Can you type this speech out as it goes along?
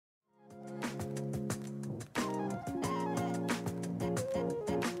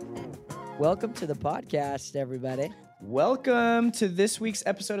Welcome to the podcast, everybody. Welcome to this week's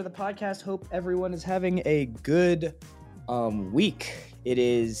episode of the podcast. Hope everyone is having a good week. It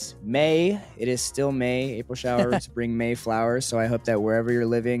is May. It is still May. April showers bring May flowers. So I hope that wherever you're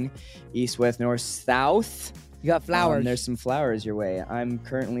living, east, west, north, south, You got flowers. there's some flowers your way. I'm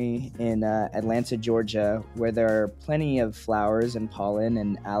currently in Atlanta, Georgia, where there are plenty of flowers and pollen,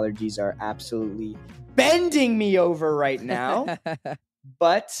 and allergies are absolutely bending me over right now.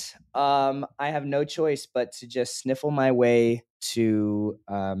 But I have no choice but to just sniffle my way to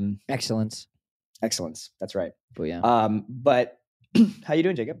Excellence. excellence. That's right. But yeah. But how you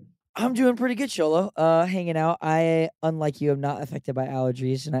doing, Jacob? I'm doing pretty good, Cholo. Hanging out. I, unlike you, am not affected by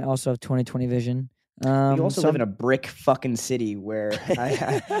allergies, and I also have 20/20 vision. You also live in a brick fucking city where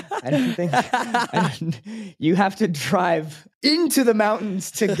I don't think you have to drive into the mountains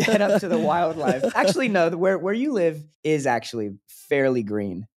to get up to the wildlife. Actually, no, where you live is actually fairly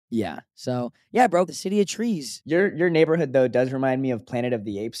green. Yeah. So, yeah, bro, the city of trees. Your neighborhood, though, does remind me of Planet of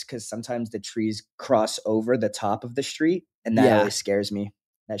the Apes because sometimes the trees cross over the top of the street, and that Yeah. always scares me.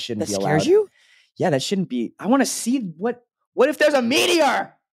 That shouldn't That be allowed. scares you? Yeah, that shouldn't be. I want to see what if there's a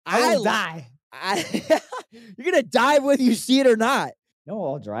meteor? I will die. You're going to die whether you see it or not. No,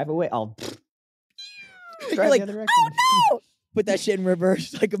 I'll drive away. I'll You're drive like, the other direction. oh, no. Put that shit in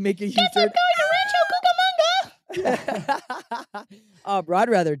reverse. Like, make a U-turn. Bro, I'd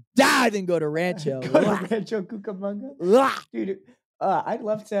rather die than go to Rancho. Go to Rancho Cucamonga. Ugh. Dude, I'd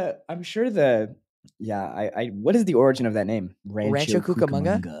love to. I'm sure what is the origin of that name? Rancho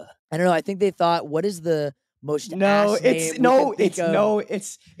Cucamonga? I don't know. I think they thought, what is the most No, ass it's name no, we can think it's of no,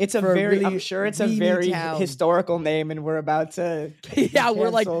 it's a for a very. really I'm sure it's a weedy very town. historical name, and we're about to. get Yeah, we're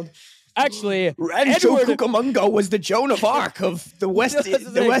like, canceled. actually, Rancho Edward- Cucamonga was the Joan of Arc of the West, That's the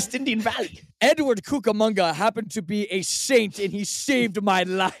the thing. West Indian Valley. Edward Cucamonga happened to be a saint and he saved my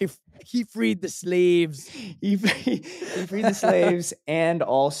life. He freed the slaves. He freed the slaves and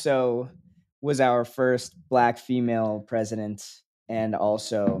also was our first black female president, and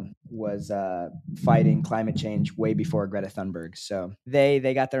also was fighting climate change way before Greta Thunberg. So they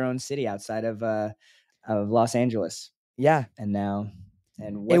got their own city outside of Los Angeles, Yeah. and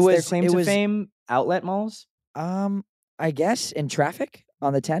what's their claim to fame? Outlet malls, I guess in traffic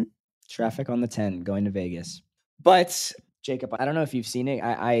on the 10. traffic on the 10, going to Vegas. But Jacob, I don't know if you've seen it.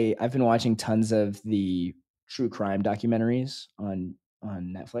 I've been watching tons of the true crime documentaries on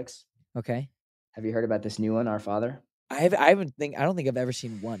Netflix. Okay. Have you heard about this new one, Our Father? I don't think I've ever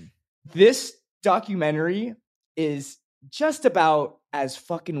seen one. This documentary is just about as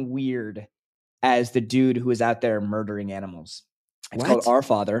fucking weird as the dude who is out there murdering animals. It's called What? Our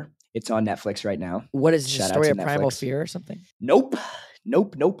Father. It's on Netflix right now. What is the Shout out story to of Primal Netflix. Fear or something? Nope.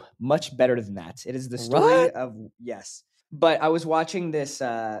 Much better than that. It is the story What? of, yes. But I was watching this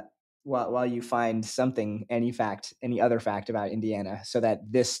while you find something, any other fact about Indiana, so that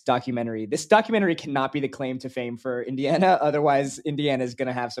this documentary cannot be the claim to fame for Indiana. Otherwise, Indiana is going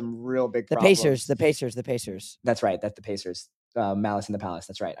to have some real big The problems. Pacers. That's right. That's the Pacers. Malice in the Palace.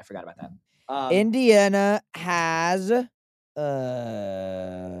 That's right. I forgot about that. Indiana has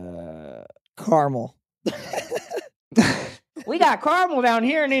caramel. We got caramel down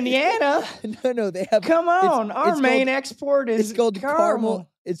here in Indiana. No, they have. Come on. Our it's main called- export is It's called caramel.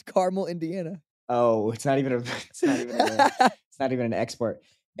 It's Carmel, Indiana. Oh, it's not even it's not even an export.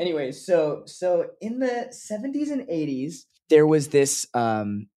 Anyway, so in the 70s and 80s, there was this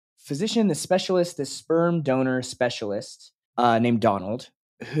physician, this specialist, this sperm donor specialist named Donald,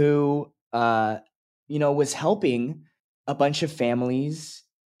 who was helping a bunch of families,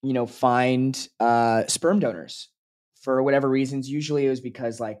 find sperm donors for whatever reasons. Usually it was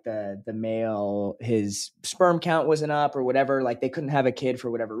because like the male, his sperm count wasn't up or whatever, like they couldn't have a kid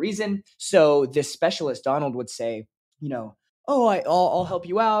for whatever reason. So this specialist, Donald, would say, I'll help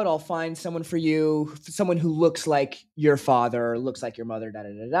you out. I'll find someone for you, someone who looks like your father, looks like your mother, da da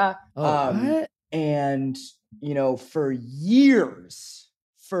da da. What? And, for years,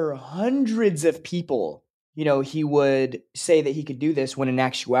 for hundreds of people, he would say that he could do this when in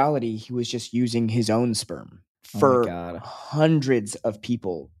actuality, he was just using his own sperm for hundreds of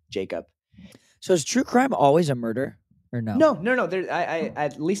people, Jacob. So is true crime always a murder or no? No. There, I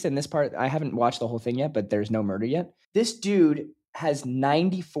at least in this part, I haven't watched the whole thing yet, but there's no murder yet. This dude has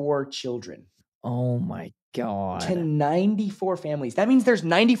 94 children. Oh my God. To 94 families. That means there's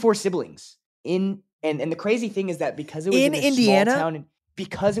 94 siblings and the crazy thing is that because it was in this Indiana, small town,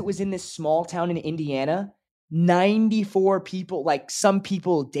 because it was in this small town in Indiana, 94 people, like some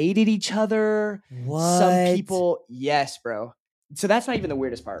people dated each other. What? Some people, yes, bro. So that's not even the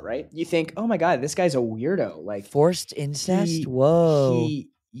weirdest part, right? You think, oh my God, this guy's a weirdo. Like Forced incest? Whoa.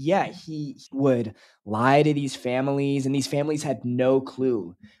 he would lie to these families, and these families had no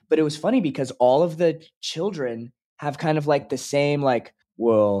clue. But it was funny because all of the children have kind of like the same, like,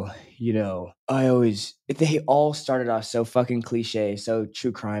 well, they all started off so fucking cliche, so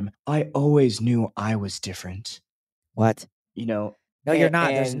true crime. I always knew I was different, What? No, you're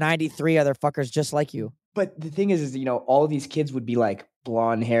not. There's 93 other fuckers just like you. But the thing is, all of these kids would be like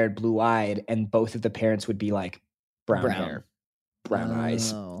blonde haired, blue eyed, and both of the parents would be like brown hair, brown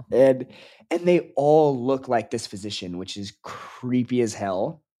eyes. And they all look like this physician, which is creepy as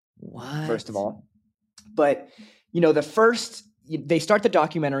hell. What? First of all. But, they start the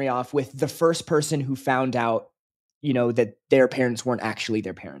documentary off with the first person who found out, that their parents weren't actually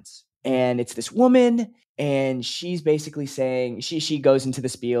their parents. And it's this woman, and she's basically saying, she goes into the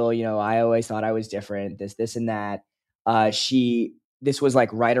spiel, I always thought I was different, this and that. This was like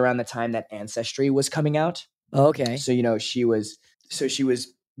right around the time that Ancestry was coming out. Okay. So, she was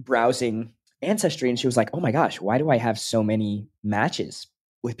browsing Ancestry, and she was like, oh my gosh, why do I have so many matches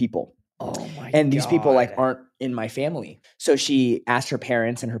with people? Oh my God. And these people like aren't in my family. So she asked her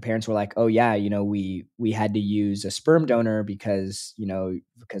parents, and her parents were like, oh yeah, we had to use a sperm donor because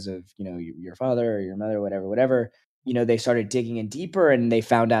of, your father or your mother, whatever. They started digging in deeper, and they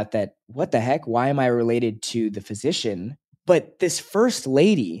found out that, what the heck, why am I related to the physician? But this first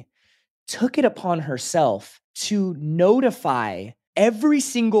lady took it upon herself to notify every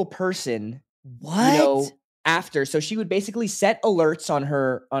single person. What? After. So she would basically set alerts on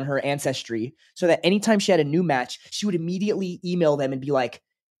her Ancestry so that anytime she had a new match, she would immediately email them and be like,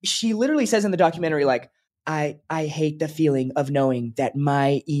 she literally says in the documentary, like, I hate the feeling of knowing that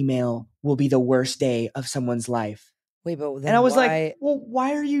my email will be the worst day of someone's life. Wait, but then and I was like, well,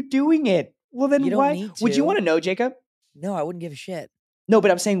 why are you doing it? Well, then you don't why? need to. Would you want to know, Jacob? No, I wouldn't give a shit. No, but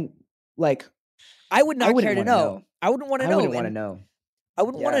I'm saying, like, I would not care to know. I wouldn't want to know. I wouldn't want to know. I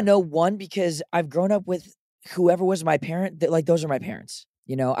wouldn't want to know, one, because I've grown up with whoever was my parent, like, those are my parents.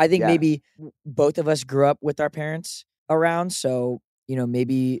 I think maybe both of us grew up with our parents around. So,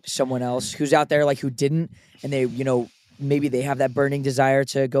 maybe someone else who's out there, like, who didn't, and they, maybe they have that burning desire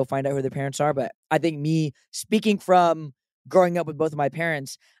to go find out who their parents are. But I think me speaking from growing up with both of my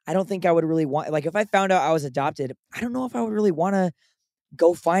parents, I don't think I would really want, like, if I found out I was adopted, I don't know if I would really want to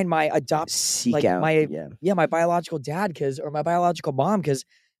go find my my biological dad or my biological mom, because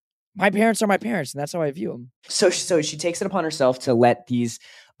my parents are my parents, and that's how I view them. So she takes it upon herself to let these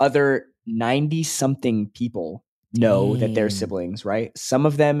other 90-something people know that they're siblings, right? Some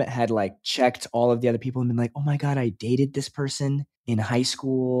of them had like checked all of the other people and been like, oh my God, I dated this person in high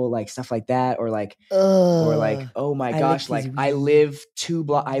school, like stuff like that. Or like, oh my gosh, like I live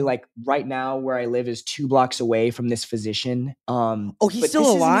right now where I live is 2 blocks away from this physician. He's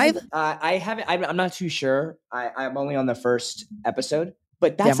still alive? I'm not too sure. I'm only on the first episode.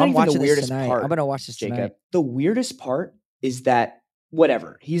 But that's not even the weirdest part. I'm going to watch this Jacob. Tonight. The weirdest part is that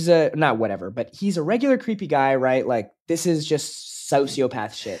he's a regular creepy guy, right? Like, this is just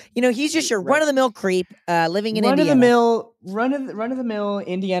sociopath shit. He's just your run-of-the-mill creep living in Indiana. Run-of-the-mill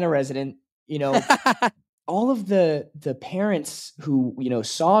Indiana resident. All of the parents who,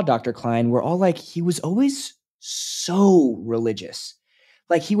 saw Dr. Klein were all like, he was always so religious.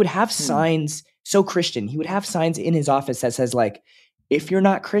 Like, he would have signs, so Christian. He would have signs in his office that says, like, if you're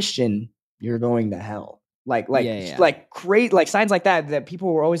not Christian, you're going to hell. Like great, like signs like that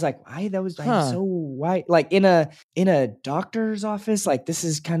people were always like, why? That was so white. Like in a doctor's office, like this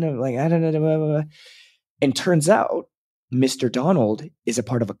is kind of like, I don't know. Blah, blah, blah. And turns out Mr. Donald is a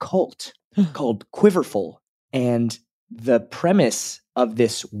part of a cult called Quiverful. And the premise of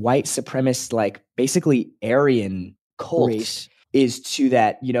this white supremacist, like basically Aryan cult is to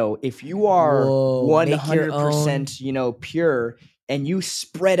that, if you are 100%, pure, and you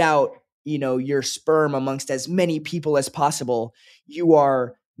spread out, your sperm amongst as many people as possible, you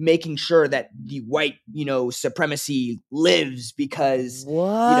are making sure that the white, supremacy lives because,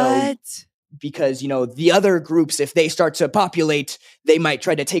 because the other groups, if they start to populate, they might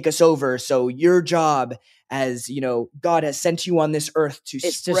try to take us over. So your job as, God has sent you on this earth to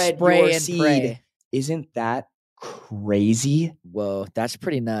spread your seed. Pray. Isn't that crazy? Whoa, that's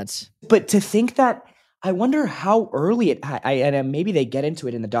pretty nuts. But to think that, I wonder how early and maybe they get into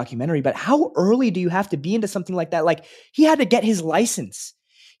it in the documentary, but how early do you have to be into something like that? Like, he had to get his license.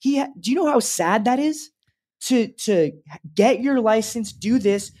 Do you know how sad that is? To get your license, do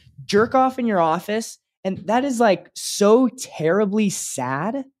this, jerk off in your office, and that is like so terribly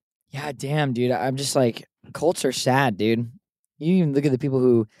sad. Yeah, damn, dude. I'm just like, cults are sad, dude. You even look at the people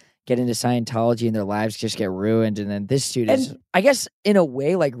who get into Scientology and their lives just get ruined, and then this dude is, I guess, in a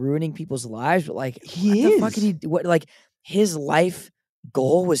way, like ruining people's lives, but like, the fuck did he? What, like, his life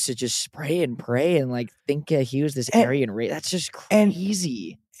goal was to just spray and pray and like think he was this Aryan race. That's just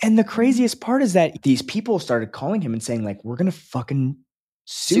crazy. And the craziest part is that these people started calling him and saying like, we're going to fucking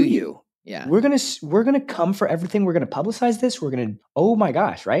sue you. Yeah. We're going to come for everything. We're going to publicize this. We're going to, oh my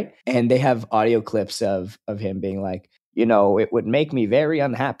gosh. Right. And they have audio clips of him being like, you know, it would make me very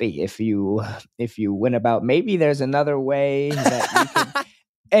unhappy if you went about, maybe there's another way that you could.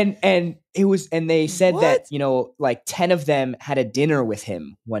 And they said that, you know, like 10 of them had a dinner with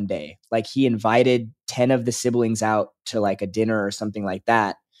him one day. Like he invited 10 of the siblings out to like a dinner or something like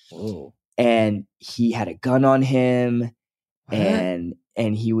that. Whoa. And he had a gun on him. What?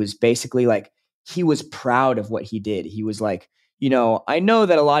 And he was basically like, he was proud of what he did. He was like, you know, I know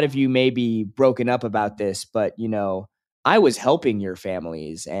that a lot of you may be broken up about this, but, you know, I was helping your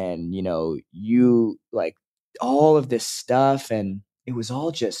families and, you know, you like all of this stuff. And it was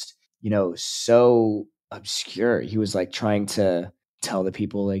all just, you know, so obscure. He was like trying to tell the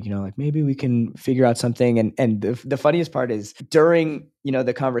people like, you know, like maybe we can figure out something. And the funniest part is during, you know,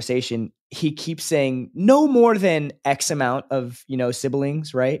 the conversation, he keeps saying no more than X amount of, you know,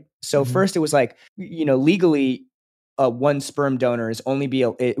 siblings. Right. So first it was like, you know, legally one sperm donor it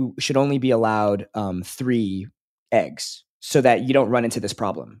should only be allowed 3 eggs so that you don't run into this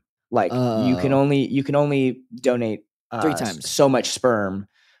problem. Like you can only donate 3 times so much sperm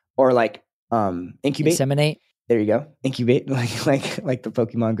or like incubate. Inseminate. There you go. Incubate like the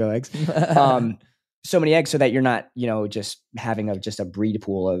Pokemon Go eggs. So many eggs so that you're not, you know, just having just a breed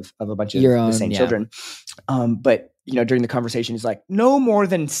pool of a bunch of the same children. But, you know, during the conversation, he's like, no more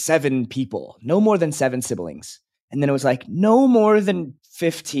than 7 people, no more than 7 siblings. And then it was like, no more than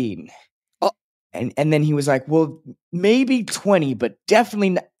 15. Oh. And then he was like, well, maybe 20, but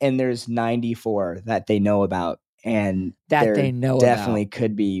definitely not. And there's 94 that they know about. And that they know definitely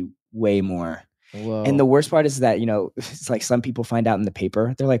could be way more. Whoa. And the worst part is that, you know, it's like some people find out in the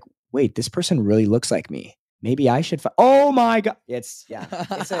paper, they're like, wait, this person really looks like me. Maybe I should. Oh my God. It's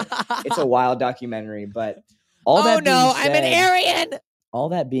a wild documentary, but I'm an Aryan. All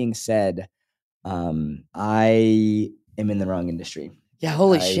that being said, I am in the wrong industry. Yeah.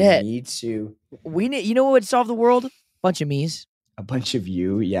 Holy shit. We need you know what would solve the world? Bunch of me's. A bunch of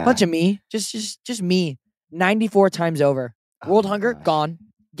you. Yeah. Bunch of me. Just me. 94 times over. World hunger gone.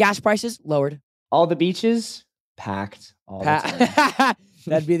 Gas prices lowered. All the beaches packed all the time.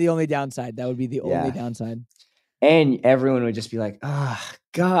 That'd be the only downside. That would be the only downside. And everyone would just be like, "Oh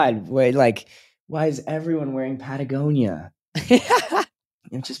God, wait! Like, why is everyone wearing Patagonia?"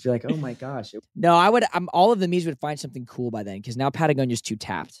 And just be like, "Oh my gosh!" No, I would. All of the me's would find something cool by then because now Patagonia's too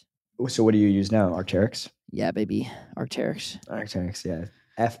tapped. So, what do you use now? Arc'teryx? Yeah, baby, Arc'teryx. Arc'teryx, yeah.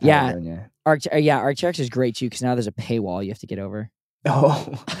 Patagonia. Arc'teryx is great too because now there's a paywall you have to get over.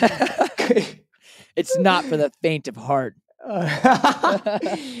 Oh. It's not for the faint of heart.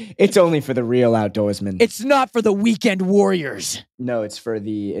 It's only for the real outdoorsmen. It's not for the weekend warriors. No, it's for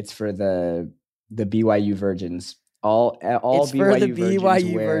the BYU virgins. All it's BYU, for the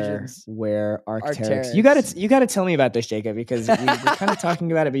BYU virgins wear Arc'teryx. You gotta tell me about this, Jacob, because we were kind of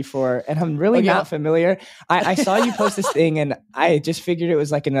talking about it before, and I'm really not familiar. I saw you post this thing, and I just figured it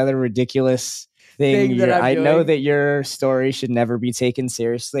was like another ridiculous thing that I know that your story should never be taken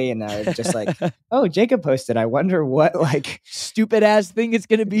seriously, and I was just like, oh, Jacob posted. I wonder what like stupid ass thing it's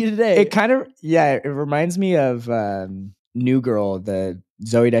gonna be today. It kind of it reminds me of New Girl, the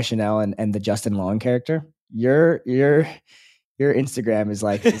Zooey Deschanel and the Justin Long character. Your Instagram is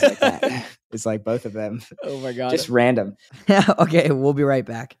like that. It's like both of them. Oh my God, just random. Okay, we'll be right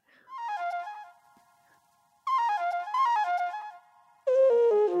back.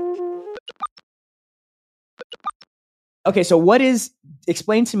 Okay, so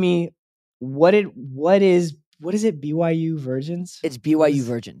explain to me what is it? BYU Virgins? It's BYU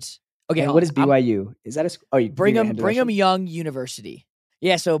Virgins. Okay, and what is BYU? Is that Brigham Young University?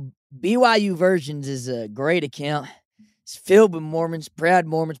 Yeah, so BYU Virgins is a great account. It's filled with Mormons, proud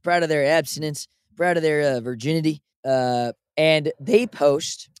of their abstinence, proud of their virginity. And they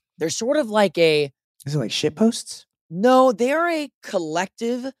post. They're sort of like a. Is it like shit posts? No, they're a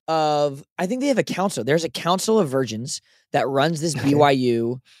collective of, I think they have a council. There's a council of virgins that runs this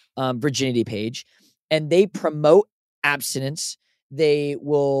BYU virginity page, and they promote abstinence. They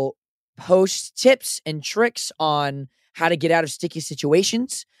will post tips and tricks on how to get out of sticky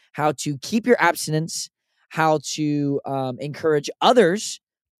situations, how to keep your abstinence, how to encourage others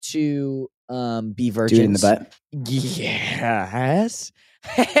to be virgins. Do it in the butt? Yes.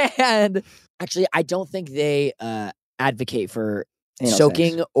 And actually, I don't think they advocate for anal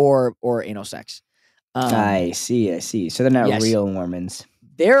soaking sex. or anal sex. I see. So they're not real Mormons.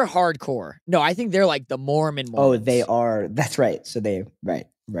 They're hardcore. No, I think they're like the Mormons. Oh, they are. That's right. So right.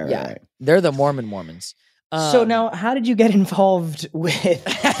 They're the Mormons. So now, how did you get involved with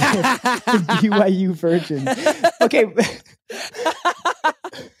the BYU Virgins? Okay.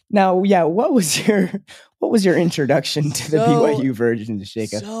 Now, yeah, what was your introduction to the BYU Virgins,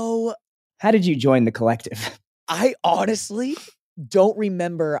 Jacob? So, how did you join the collective? I honestly don't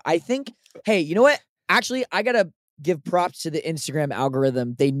remember. I think, hey, you know what? Actually, I gotta give props to the Instagram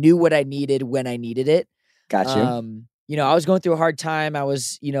algorithm. They knew what I needed when I needed it. Gotcha. I was going through a hard time. I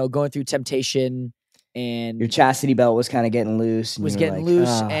was, going through temptation. And your chastity belt was kind of getting loose.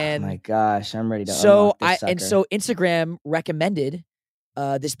 And and my gosh, I'm ready to. So Instagram recommended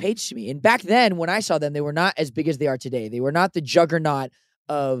this page to me. And back then, when I saw them, they were not as big as they are today. They were not the juggernaut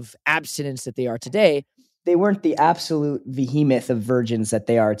of abstinence that they are today. They weren't the absolute behemoth of virgins that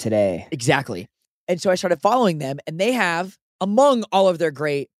they are today. Exactly. And so I started following them, and they have, among all of their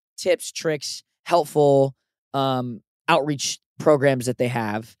great tips, tricks, helpful outreach programs that they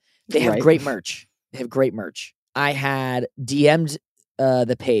have great merch. They have great merch. I had DM'd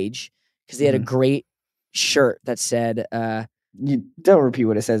the page because they had a great shirt that said, you don't repeat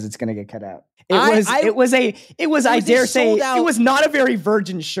what it says. It's going to get cut out. It was I dare say, it was not a very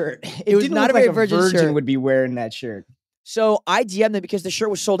virgin shirt. It was not a very virgin shirt. Would be wearing that shirt. So I DM'd them because the shirt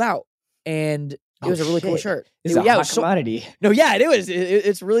was sold out, and it was a really cool shirt. It's a hot commodity. No, yeah, it was.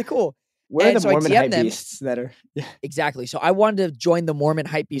 It's really cool. Where are the Mormon hype beasts that are? Yeah. Exactly. So I wanted to join the Mormon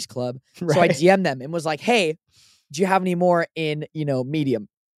hype beast club. Right. So I DM'd them and was like, "Hey, do you have any more in medium?"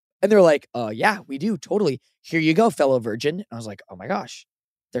 And they're like, yeah, we do, totally. Here you go, fellow virgin." And I was like, "Oh my gosh,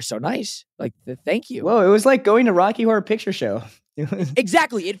 they're so nice. Like, thank you." Whoa, it was like going to Rocky Horror Picture Show.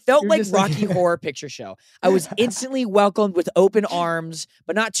 Exactly. It felt like Rocky Horror Picture Show. I was instantly welcomed with open arms,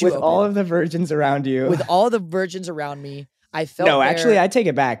 but not too with open. all of the virgins around you. With all the virgins around me. I felt actually, I take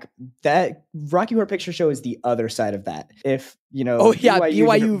it back. That Rocky Horror Picture Show is the other side of that. If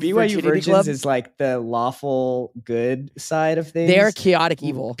BYU Virgins Club is like the lawful good side of things. They're chaotic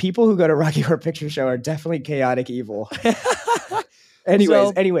evil. People who go to Rocky Horror Picture Show are definitely chaotic evil.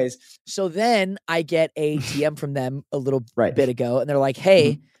 Anyways. So then I get a DM from them a little bit ago, and they're like,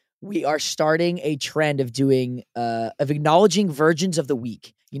 "Hey, we are starting a trend of doing of acknowledging virgins of the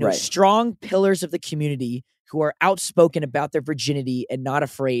week. Strong pillars of the community who are outspoken about their virginity and not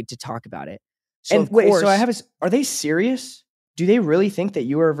afraid to talk about it." So are they serious? Do they really think that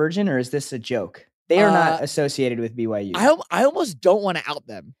you are a virgin, or is this a joke? They are not associated with BYU. I almost don't want to out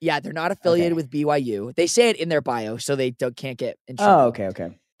them. Yeah, they're not affiliated with BYU. They say it in their bio, so they can't get in trouble. Oh,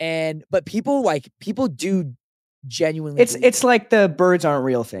 okay. But people do genuinely. It's like the birds aren't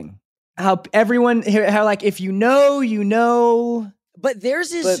real thing. How like if you know, you know. But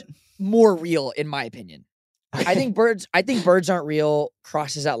theirs is more real, in my opinion. I think birds aren't real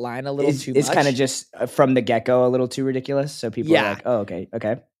crosses that line a little too much. It's kind of just from the get-go a little too ridiculous. So people are like, "Oh, okay."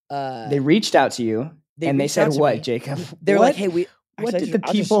 They reached out to you and they said, "What, Jacob?" They're like, "Hey, what did the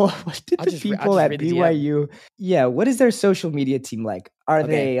people at BYU? Yeah, what is their social media team like? Are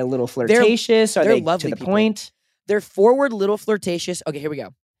they a little flirtatious? Are they to the point? They're forward, little flirtatious. Okay, here we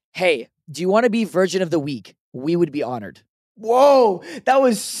go. Hey, do you want to be Virgin of the Week? We would be honored. Whoa, that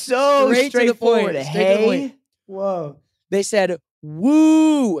was so straightforward. Hey, whoa. They said,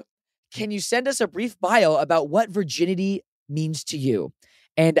 "Woo! Can you send us a brief bio about what virginity means to you?"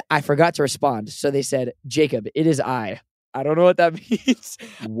 And I forgot to respond. So they said, "Jacob, it is I." I don't know what that means.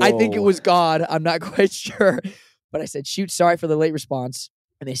 Whoa. I think it was God. I'm not quite sure. But I said, "Shoot, sorry for the late response."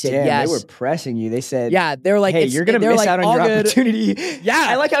 And they said, "Yes." They were pressing you. They said, "Yeah." They're like, "Hey, you're going to miss out on your opportunity." Yeah.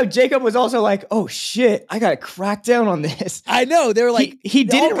 I like how Jacob was also like, "Oh shit, I got to crack down on this." I know. They were like, he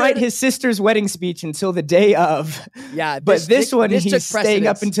didn't write his sister's wedding speech until the day of. Yeah. But this one, he's staying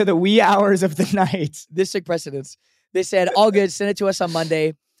up into the wee hours of the night. This took precedence. They said, "All good. Send it to us on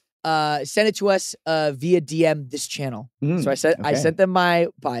Monday. Send it to us via DM this channel." So I sent them my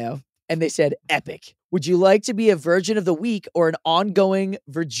bio, and they said, "Epic. Would you like to be a Virgin of the Week or an ongoing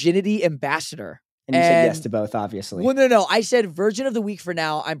virginity ambassador?" And you said yes to both, obviously. Well, no. I said Virgin of the Week for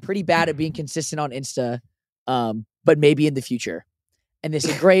now. I'm pretty bad at being consistent on Insta, but maybe in the future. And they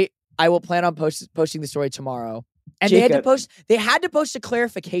said, "Great. I will plan on posting the story tomorrow." And Jacob, they had to post a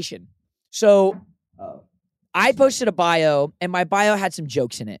clarification. So I posted a bio, and my bio had some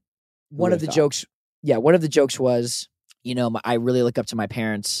jokes in it. One of the jokes was, I really look up to my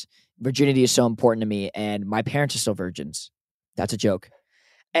parents. Virginity is so important to me, and my parents are still virgins. That's a joke.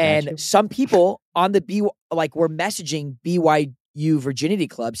 And some people on were messaging BYU Virginity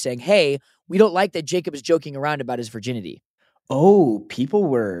Club saying, "Hey, we don't like that Jacob is joking around about his virginity." Oh, people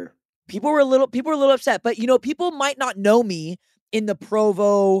were a little upset, but people might not know me in the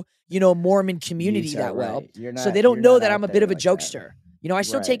Provo, Mormon community Utah, that well. right. You're not, so they don't you're know not that out I'm a there bit of a like that. jokester. I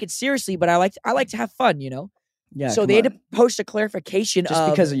still Right. take it seriously, but I like to have fun, Yeah. So come they had on. to post a clarification Just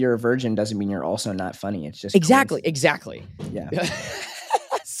of because you're a virgin doesn't mean you're also not funny. It's just exactly. Yeah.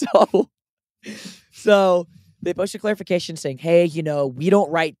 So they posted a clarification saying, hey, we don't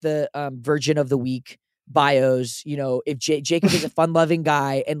write the Virgin of the Week bios. If Jacob is a fun-loving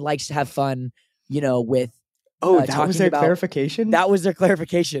guy and likes to have fun, with that was their clarification? That was their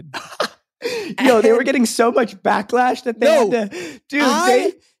clarification. Yo, they were getting so much backlash that they had to, dude.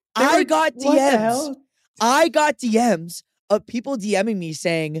 I got what the DMs. hell? I got DMs of people DMing me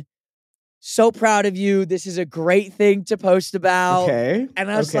saying, so proud of you. This is a great thing to post about. Okay.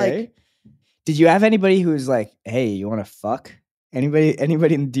 And I was like, did you have anybody who was like, hey, you want to fuck? Anybody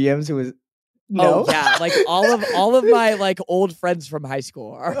in the DMs who was, no? Oh, yeah. Like all of my like old friends from high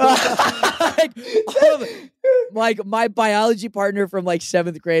school are like my biology partner from like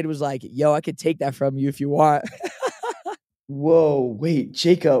 7th grade was like, yo, I could take that from you if you want. Whoa, wait,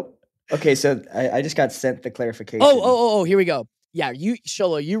 Jacob. Okay, so I just got sent the clarification. Oh, here we go. Yeah,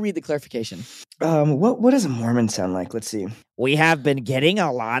 Sholo, you read the clarification. What does a Mormon sound like? Let's see. We have been getting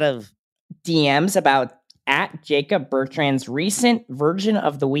a lot of DMs about at Jacob Bertrand's recent Virgin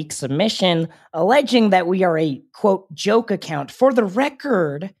of the Week submission, alleging that we are a, quote, joke account. For the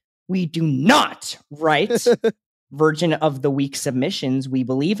record, we do not write Virgin of the Week submissions. We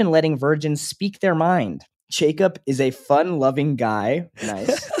believe in letting virgins speak their mind. Jacob is a fun-loving guy.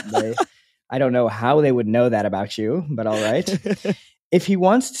 Nice. I don't know how they would know that about you, but all right. If he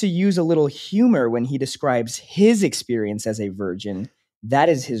wants to use a little humor when he describes his experience as a virgin, that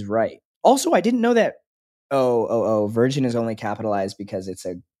is his right. Also, I didn't know that. Virgin is only capitalized because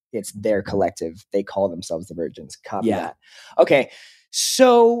it's their collective. They call themselves the virgins. Copy that. Okay,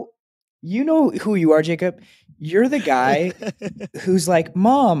 so you know who you are, Jacob. You're the guy who's like,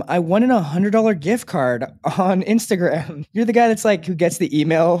 Mom, I won an $100 gift card on Instagram. You're the guy that's like, who gets the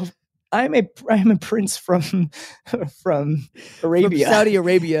email. I'm a prince from Arabia. From Saudi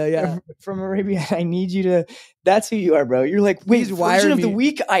Arabia, yeah. From Arabia. I need you to, that's who you are, bro. You're like, wait, Virgin of the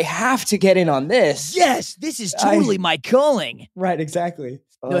Week, I have to get in on this. Yes, this is totally my calling. Right, exactly.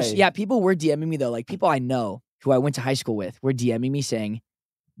 No, yeah, people were DMing me though. Like people I know who I went to high school with were DMing me saying,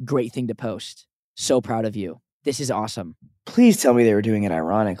 great thing to post. So proud of you. This is awesome. Please tell me they were doing it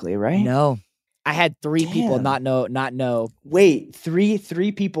ironically, right? No. I had 3 people not know. Wait, three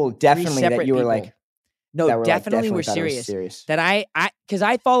people definitely that you were like. No, definitely were serious. That because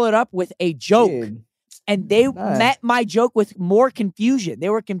I followed up with a joke, and they met my joke with more confusion. They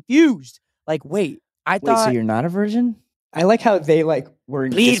were confused. Like, wait, so you're not a virgin? I like how they like were.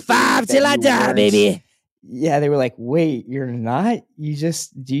 Please 5 till I die, baby. Yeah, they were like, wait, you're not. Do you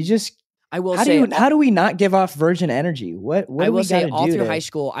just? I will say, how do we not give off virgin energy? What I will say, all through to... high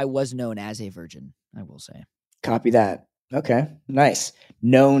school, I was known as a virgin. I will say. Copy that. Okay, nice.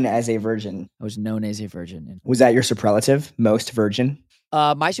 Known as a virgin. I was known as a virgin. Was that your superlative? Most virgin?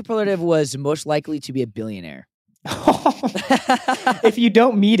 My superlative was most likely to be a billionaire. If you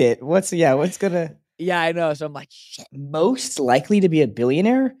don't meet it, what's gonna? Yeah, I know. So I'm like, shit. Most likely to be a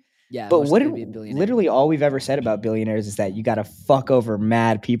billionaire? Yeah, but literally all we've ever said about billionaires is that you got to fuck over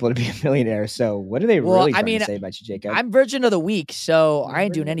mad people to be a millionaire. So what are they really trying to say about you, Jacob? I'm Virgin of the Week, so I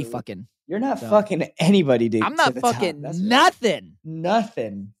ain't doing any fucking. You're not fucking anybody, dude. I'm not fucking nothing.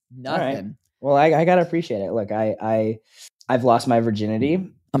 Nothing. Right. Well, I gotta appreciate it. Look, I've lost my virginity.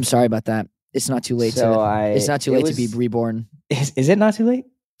 I'm sorry about that. It's not too late. It's not too late to be reborn. Is it not too late?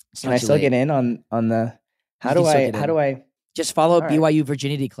 Can I still get in on the? How do I? Just follow BYU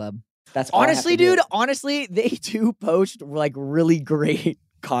Virginity Club. That's honestly, dude. Honestly, they do post like really great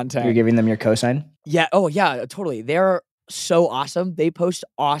content. You're giving them your cosign? Yeah. Oh, yeah. Totally. They're so awesome. They post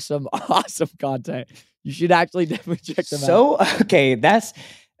awesome content. You should actually definitely check them out. Okay, that's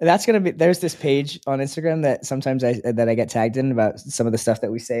gonna be. There's this page on Instagram that sometimes I get tagged in about some of the stuff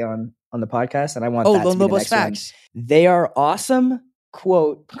that we say on the podcast, and I want that to be the next facts. One. They are awesome.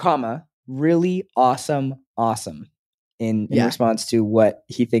 Quote, comma, really awesome. In response to what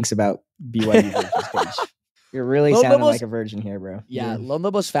he thinks about BYU Virgin's page. You're really sounding like a virgin here, bro. Yeah, Lone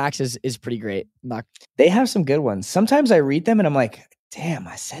Lobos Facts is pretty great. They have some good ones. Sometimes I read them and I'm like, damn,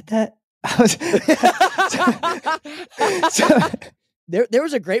 I said that? There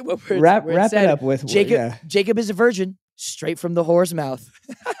was a great one where wrap said, it up with Jacob is a virgin, straight from the whore's mouth.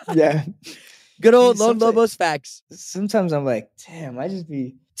 Yeah. Good old Lone Lobos Facts. Sometimes I'm like, damn, I just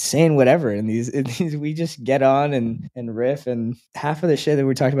be saying whatever in these we just get on and riff, and half of the shit that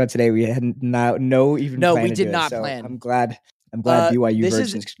we talked about today we had plan we did not so plan. I'm glad BYU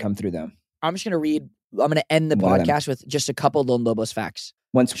Virgins could come through them. I'm just gonna read I'm gonna end the One of them. podcast with just a couple Lone Lobos facts.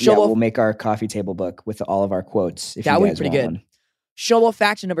 We'll make our coffee table book with all of our quotes. If That you would be guys pretty want good. one. Sholo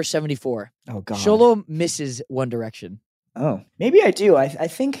fact number 74. Oh God. Sholo misses One Direction. Oh, maybe I do. I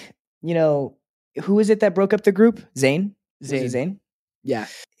think, who is it that broke up the group? Zayn? Was it Zayn? Yeah.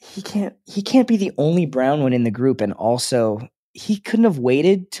 He can't be the only brown one in the group, and also he couldn't have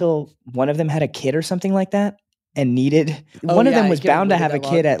waited till one of them had a kid or something like that and needed one of them was bound to have a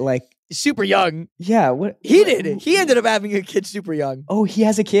kid at like super young. Yeah, what He did. He ended up having a kid super young. Oh, he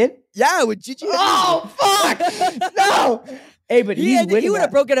has a kid? Yeah, with Gigi. Oh, fuck. No. Hey, but he would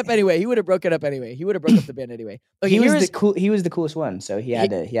have broken up anyway. He would have broken up anyway. He would have broke up the band anyway. Okay, he was the coolest one, so he had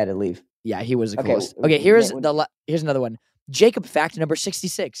to leave. Yeah, he was the coolest. Okay, here's another one. Jacob fact number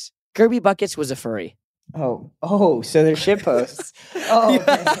 66. Kirby Buckets was a furry. Oh, so they're shitposts. Oh,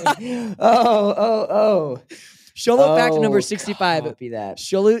 okay. Oh. Sholo fact number 65. Copy that.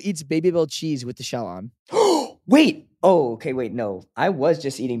 Sholo eats Baby Bell cheese with the shell on. Wait. Oh, okay. Wait, no. I was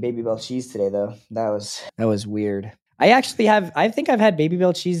just eating Baby Bell cheese today, though. That was weird. I think I've had Baby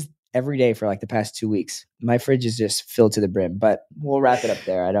Bell cheese every day for like the past 2 weeks. My fridge is just filled to the brim, but we'll wrap it up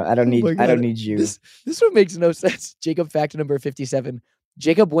there. I don't need you. This one makes no sense. Jacob fact number 57.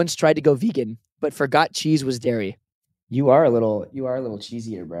 Jacob once tried to go vegan, but forgot cheese was dairy. You are a little cheese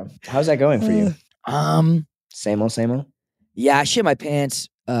eater, bro. How's that going for you? Same old. Yeah, I shit my pants.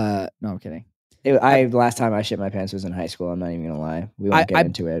 No, I'm kidding. Last time I shit my pants was in high school. I'm not even gonna lie. We won't get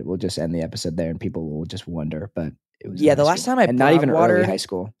into it. We'll just end the episode there, and people will just wonder. But it was the last time I and not even watered, early high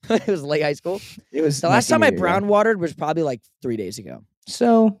school. It was late high school. It was the last time I brown watered was probably like 3 days ago.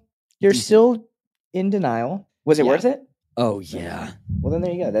 So you're still in denial. Was it worth it? Oh yeah. Well, then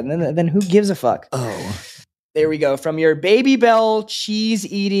there you go. Then who gives a fuck? Oh, there we go. From your Baby Bell cheese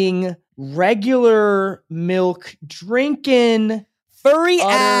eating, regular milk drinking, furry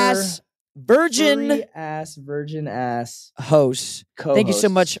ass virgin hosts. Thank you so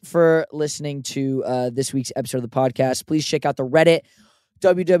much for listening to this week's episode of the podcast. Please check out the Reddit,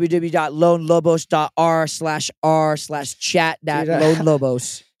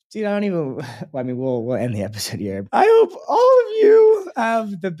 www.lonelobos.r/r/chat.lonelobos. Dude, we'll end the episode here. I hope all of you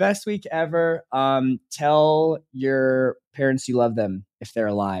have the best week ever. Tell your parents you love them if they're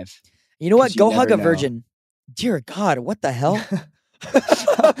alive. You know what? Go hug a virgin. Dear God, what the hell?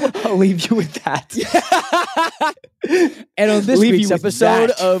 I'll leave you with that. And on this week's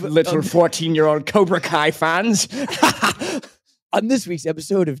episode of little 14-year-old Cobra Kai fans. On this week's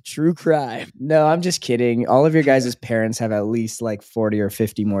episode of True Crime. No, I'm just kidding. All of your guys' parents have at least like 40 or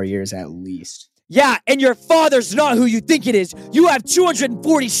 50 more years at least. Yeah, and your father's not who you think it is. You have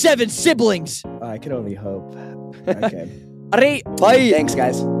 247 siblings. I can only hope. Okay. Alright, bye. Thanks,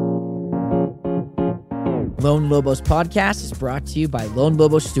 guys. Lone Lobos Podcast is brought to you by Lone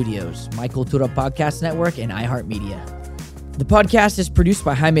Lobos Studios, My Cultura Podcast Network, and iHeartMedia. The podcast is produced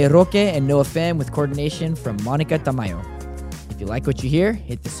by Jaime Roque and Noah Pham with coordination from Monica Tamayo. If you like what you hear,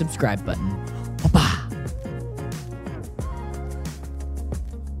 hit the subscribe button.